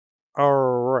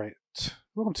Alright,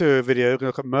 welcome to a video. We're going to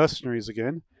look at Mercenaries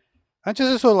again. And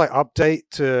just a sort of like update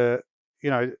to,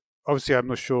 obviously I'm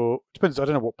not sure, depends, I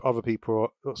don't know what other people are,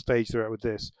 what stage they're at with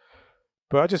this.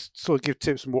 But I just sort of give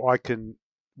tips on what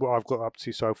I've got up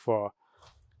to so far.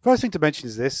 First thing to mention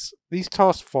is this, these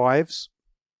task 5s,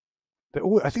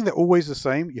 I think they're always the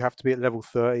same. You have to be at level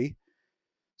 30.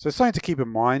 So it's something to keep in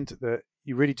mind that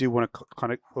you really do want to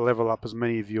kind of level up as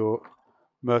many of your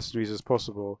mercenaries as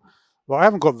possible. Well, I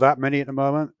haven't got that many at the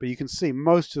moment, but you can see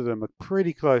most of them are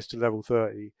pretty close to level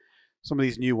 30. Some of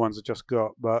these new ones I just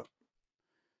got, but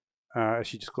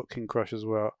actually just got King Crush as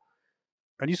well.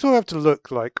 And you sort of have to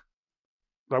look like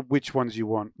which ones you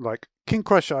want. Like King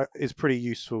Crush is pretty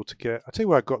useful to get. I'll tell you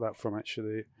where I got that from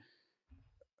actually.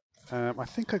 I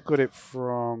think I got it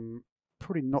from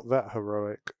probably not that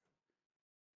heroic.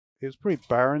 It was probably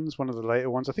Barons, one of the later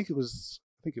ones. I think it was.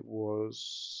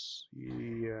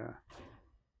 Yeah.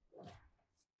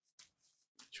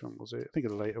 Which one was it? I think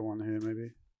a later one here,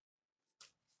 maybe.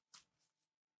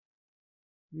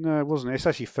 No, it wasn't. It's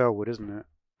actually Felwood, isn't it?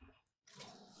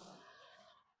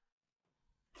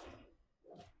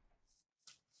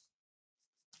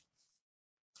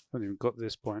 I haven't even got to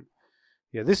this point.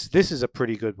 Yeah, this is a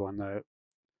pretty good one though.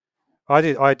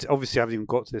 I obviously haven't even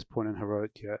got to this point in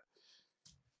heroic yet.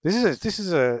 This is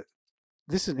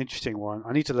an interesting one.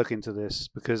 I need to look into this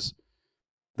because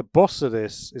the boss of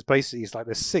this is basically it's like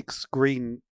there's 6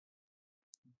 green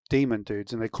demon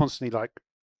dudes and they're constantly like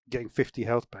getting 50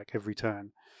 health back every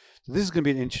turn. So this is going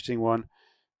to be an interesting one.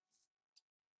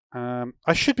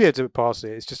 I should be able to pass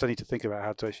it. It's just I need to think about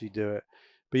how to actually do it.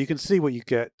 But you can see what you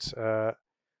get.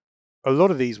 A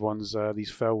lot of these ones,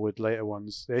 these Felwood later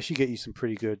ones, they actually get you some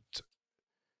pretty good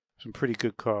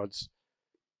cards.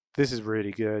 This is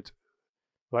really good.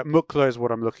 Like Mukla is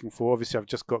what I'm looking for. Obviously, I've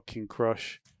just got King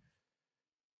Crush.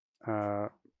 But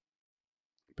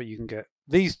you can get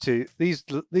these two. These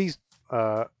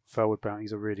Felwood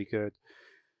bounties are really good.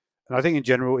 And I think in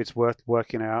general it's worth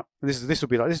working out. And this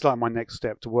is like my next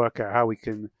step to work out how we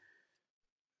can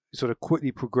sort of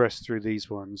quickly progress through these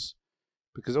ones,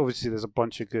 because obviously there's a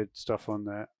bunch of good stuff on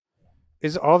there.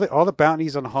 Are the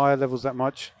bounties on higher levels that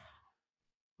much?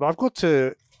 But I've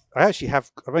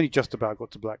only just about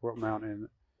got to Black Rock Mountain.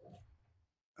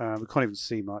 We can't even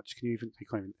see much.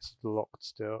 It's locked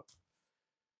still.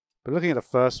 But looking at the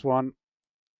first one,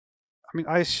 I mean,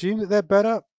 I assume that they're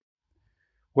better.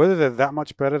 Whether they're that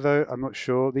much better, though, I'm not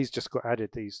sure. These just got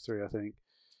added, these 3, I think.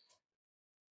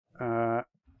 I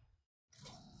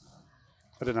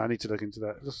don't know. I need to look into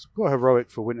that. Let's go heroic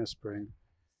for Winter Spring.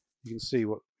 You can see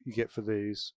what you get for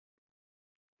these.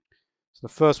 So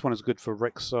the first one is good for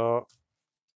Rexar.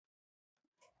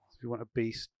 If you want a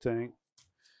beast thing.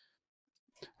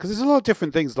 Because there's a lot of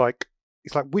different things. Like,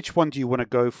 it's like, which one do you want to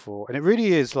go for? And it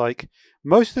really is like,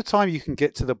 most of the time you can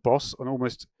get to the boss on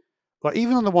almost, like,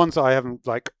 even on the ones that I haven't,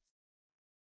 I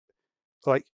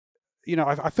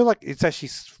feel like it's actually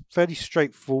fairly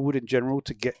straightforward in general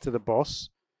to get to the boss.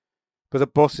 But the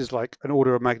boss is like an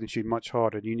order of magnitude much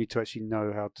harder, and you need to actually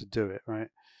know how to do it, right?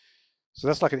 So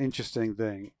that's like an interesting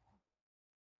thing.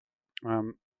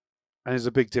 And there's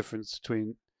a big difference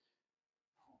between.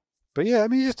 But yeah, I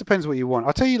mean, it just depends what you want.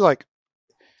 I'll tell you, like,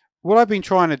 what I've been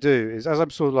trying to do is, as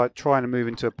I'm sort of like trying to move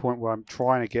into a point where I'm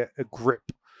trying to get a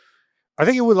grip. I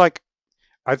think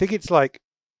it's like,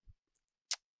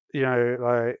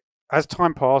 like as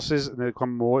time passes and they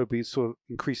become more, it'll be sort of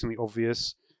increasingly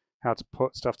obvious how to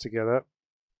put stuff together.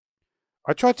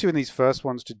 I tried to in these first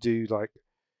ones to do like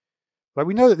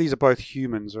we know that these are both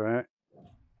humans, right?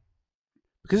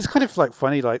 Because it's kind of like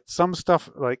funny, like some stuff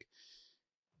like,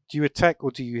 do you attack or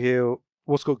do you heal?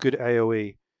 What's got good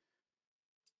AoE?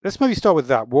 Let's maybe start with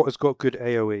that. What has got good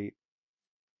AoE?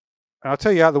 And I'll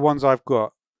tell you out the ones I've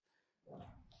got.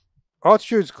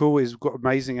 Archdruid's cool. It's got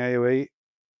amazing AoE.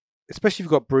 Especially if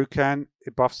you've got Brucan,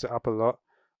 it buffs it up a lot.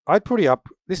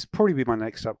 This would probably be my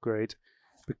next upgrade.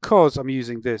 Because I'm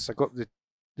using this.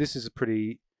 This is a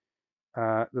pretty,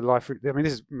 the life, I mean,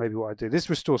 this is maybe what I do. This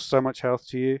restores so much health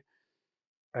to you.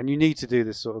 And you need to do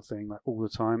this sort of thing like all the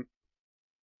time.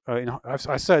 I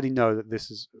certainly know that this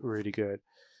is really good.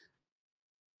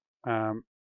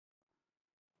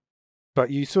 But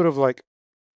you sort of like,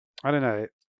 I don't know.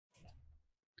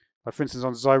 Like for instance,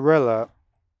 on Zyrella,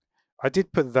 I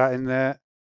did put that in there.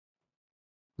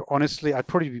 But honestly, I'd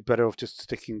probably be better off just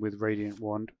sticking with Radiant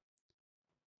Wand.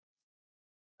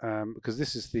 Because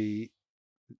this is the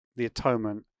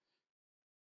Atonement.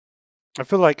 I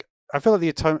feel like the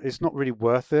Atonement is not really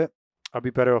worth it. I'd be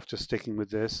better off just sticking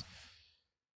with this.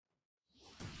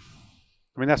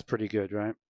 I mean, that's pretty good,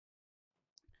 right?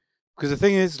 Because the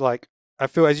thing is, like, I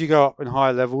feel as you go up in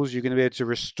higher levels, you're going to be able to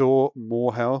restore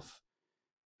more health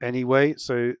anyway,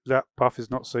 so that buff is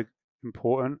not so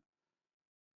important.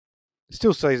 It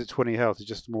still stays at 20 health, it's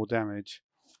just more damage.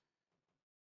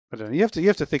 I don't know. You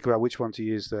have to think about which one to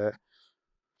use there.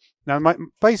 Now,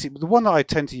 basically, the one that I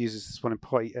tend to use is this one in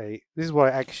Party 8. This is what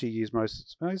I actually use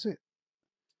most. Oh, is it?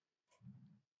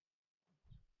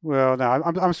 Well, no,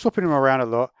 I'm swapping them around a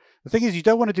lot. The thing is, you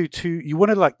don't want to do two. You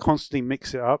want to like constantly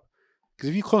mix it up, because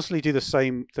if you constantly do the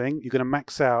same thing, you're going to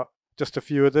max out just a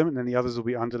few of them, and then the others will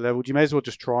be under leveled. You may as well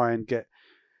just try and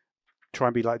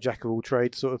be like jack of all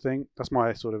trades sort of thing. That's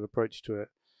my sort of approach to it.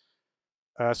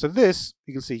 So this,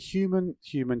 you can see human,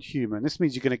 human, human. This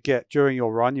means you're going to get, during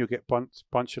your run, you'll get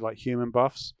bunch of like human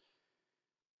buffs.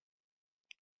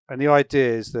 And the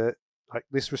idea is that like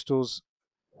this restores,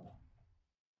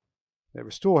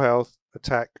 restore health,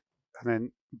 attack, and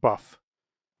then buff.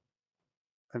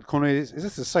 And economy is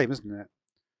this the same, isn't it?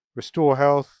 Restore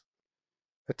health,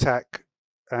 attack,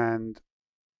 and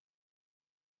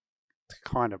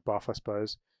kind of buff, I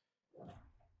suppose.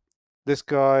 This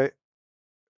guy,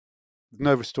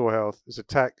 no restore health, is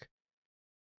attack,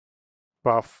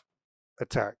 buff,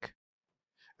 attack.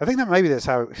 I think that maybe that's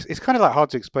how it's kind of like hard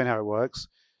to explain how it works.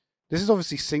 This is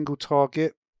obviously single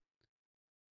target,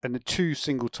 and the 2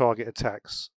 single target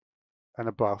attacks and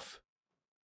a buff.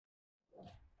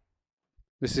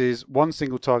 This is 1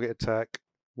 single target attack,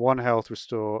 1 health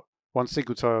restore, 1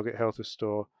 single target health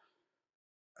restore,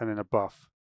 and then a buff.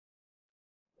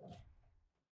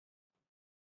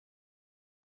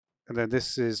 And then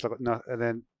this is like no, and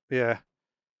then yeah,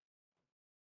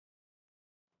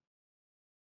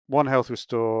 1 health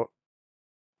restore,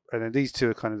 and then these two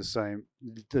are kind of the same,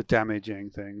 the damaging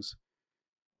things.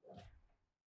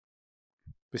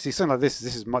 But see, something like this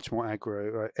is much more aggro.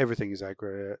 Right? Everything is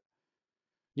aggro.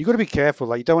 You've got to be careful.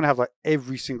 Like you don't want to have like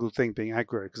every single thing being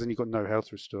aggro, because then you've got no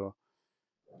health restore.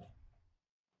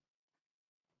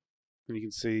 And you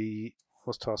can see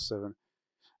what's task 7.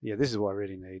 Yeah, this is what I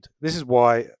really need. This is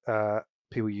why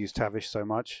people use Tavish so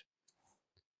much,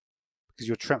 because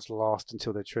your traps last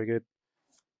until they're triggered.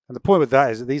 And the point with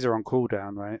that is that these are on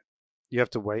cooldown, right? You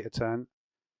have to wait a turn.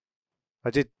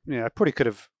 I probably could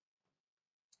have.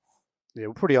 Yeah,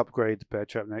 we'll probably upgrade the bear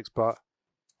trap next, but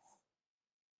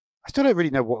I still don't really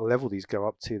know what level these go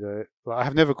up to, though. Like, I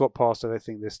have never got past, I don't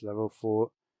think, this level 4.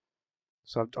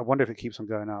 So I wonder if it keeps on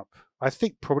going up. I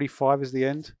think probably 5 is the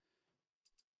end.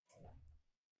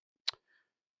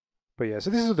 But yeah, so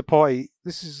this is the party.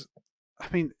 This is, I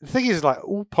mean, the thing is, like,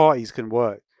 all parties can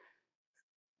work.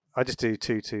 I just do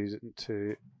 2 2s and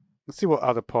 2. Let's see what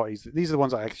other parties. These are the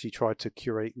ones I actually tried to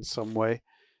curate in some way.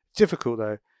 It's difficult,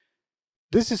 though.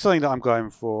 This is something that I'm going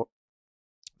for.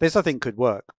 This, I think, could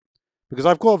work. Because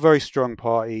I've got a very strong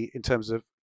party in terms of,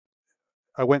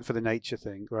 I went for the nature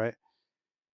thing, right?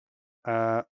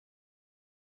 Now,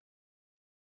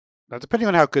 depending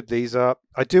on how good these are,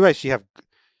 I do actually have. The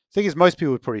thing is, most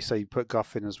people would probably say you put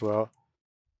Guff in as well.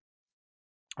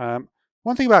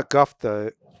 One thing about Guff,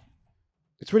 though,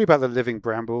 it's really about the living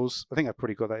brambles. I think I've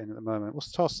probably got that in at the moment.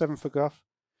 What's task 7 for Guff?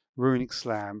 Runic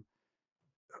Slam.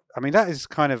 I mean, that is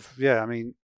kind of, yeah, I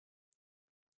mean,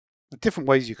 the different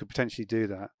ways you could potentially do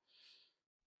that.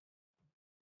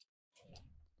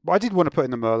 But I did want to put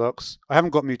in the Murlocs. I haven't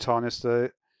got Mutanus, though.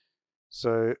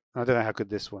 So, I don't know how good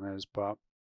this one is, but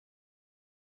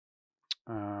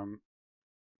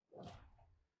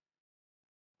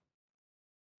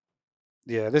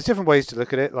yeah, there's different ways to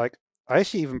look at it. Like, I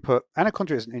actually even put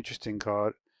Anaconda is an interesting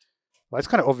card. Like, it's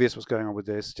kind of obvious what's going on with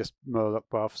this. Just Murloc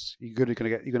buffs. You're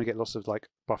gonna get lots of like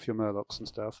buff your Murlocs and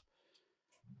stuff.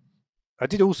 I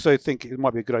did also think it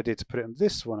might be a good idea to put it in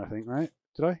this one. I think, right?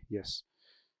 Did I? Yes.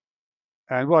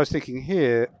 And what I was thinking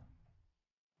here,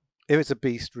 if it's a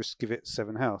beast, just give it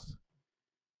 7 health.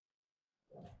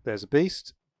 There's a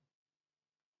beast.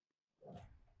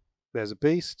 There's a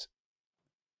beast.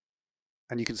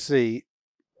 And you can see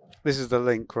this is the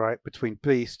link, right, between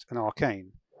beast and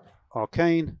arcane.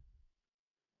 Arcane.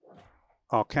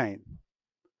 Arcane.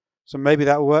 So maybe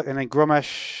that will work. And then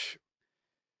Grommash,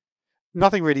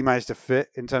 nothing really managed to fit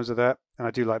in terms of that. And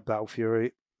I do like Battle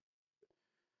Fury.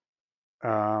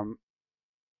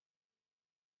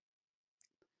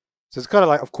 So it's kind of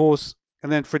like, of course, and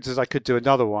then for instance, I could do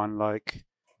another one. Like,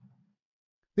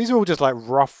 these are all just like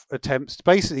rough attempts,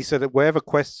 basically, so that wherever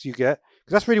quests you get,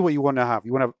 because that's really what you want to have.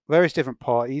 You want to have various different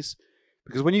parties,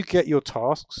 because when you get your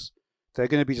tasks, they're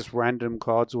going to be just random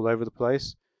cards all over the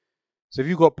place. So if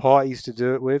you've got parties to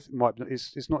do it with,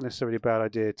 it's not necessarily a bad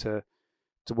idea to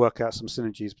work out some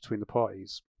synergies between the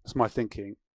parties. That's my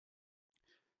thinking.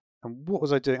 And what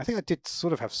was I doing? I think I did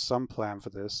sort of have some plan for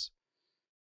this.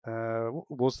 What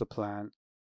was the plan?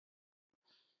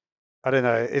 I don't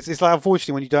know. It's like,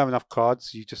 unfortunately, when you don't have enough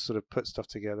cards, you just sort of put stuff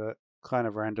together kind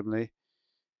of randomly.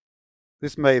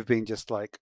 This may have been just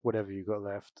like whatever you got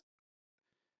left.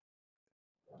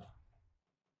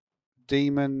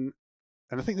 Demon,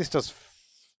 and I think this does.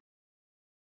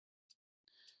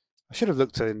 I should have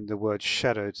looked in the word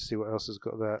shadow to see what else has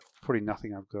got there. Probably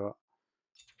nothing I've got.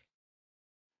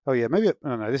 Oh yeah, maybe.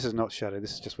 Oh no, this is not shadow.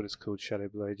 This is just what it's called, Shadow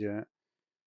Blade. Yeah.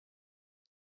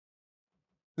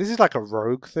 This is like a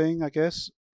rogue thing, I guess.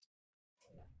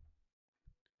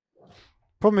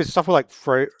 Problem is stuff like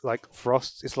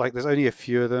frost. It's like there's only a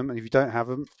few of them, and if you don't have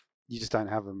them, you just don't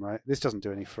have them, right? This doesn't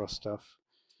do any frost stuff.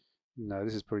 No,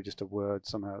 this is probably just a word.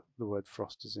 Somehow the word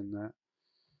frost is in there.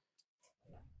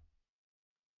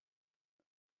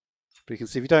 But you can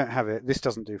see if you don't have it, this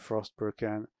doesn't do frost,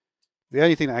 Burkan. The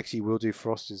only thing that actually will do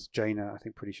frost is Jaina. I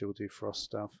think pretty sure will do frost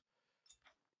stuff.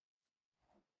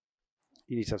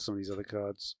 You need to have some of these other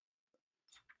cards.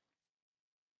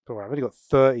 But I've only got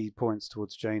 30 points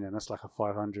towards Jaina, and that's like a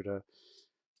 500er.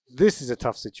 This is a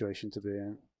tough situation to be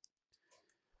in.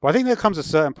 But I think there comes a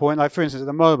certain point, like for instance, at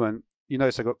the moment, you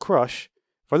notice I got Crush.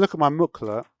 If I look at my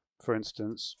Mukla, for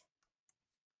instance,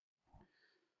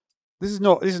 this is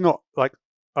not like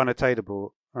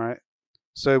unattainable, right?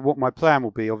 So what my plan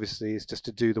will be, obviously, is just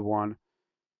to do the one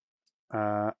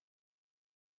to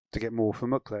get more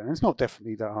from Mukla. And it's not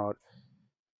definitely that hard.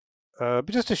 But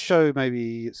just to show,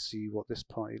 maybe, let's see what this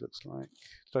party looks like.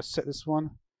 Did I set this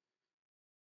one?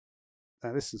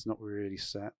 This is not really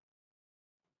set.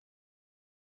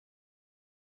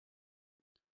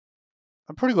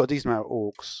 I've probably got a decent amount of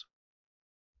orcs.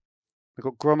 I've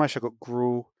got Gromash, I've got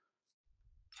Gruul.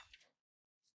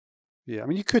 Yeah, I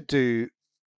mean, you could do...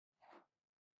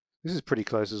 This is pretty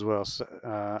close as well. So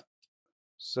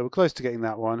we're close to getting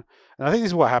that one. And I think this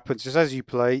is what happens. Just as you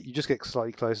play, you just get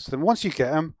slightly closer to them. Once you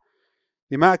get them,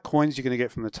 the amount of coins you're going to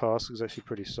get from the task is actually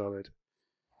pretty solid.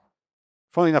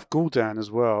 Funnily enough, Gul'dan as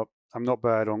well. I'm not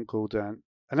bad on Gul'dan.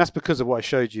 And that's because of what I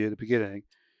showed you at the beginning.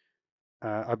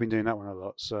 I've been doing that one a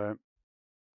lot. So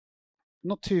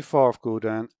not too far off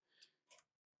Gul'dan.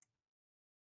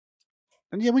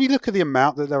 And yeah, when you look at the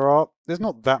amount that there are, there's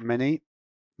not that many.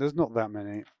 There's not that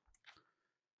many.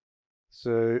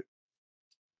 So,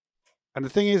 and the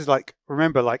thing is, like,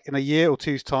 remember, like in a year or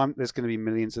two's time, there's going to be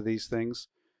millions of these things.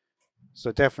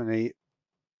 So definitely,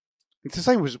 it's the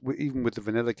same as even with the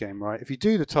vanilla game, right? If you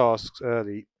do the tasks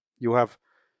early, you have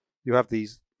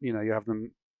these, you have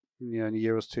them, in a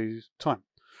year or two's time.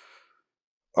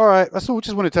 All right, that's all.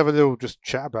 Just wanted to have a little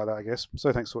chat about that, I guess.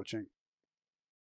 So thanks for watching.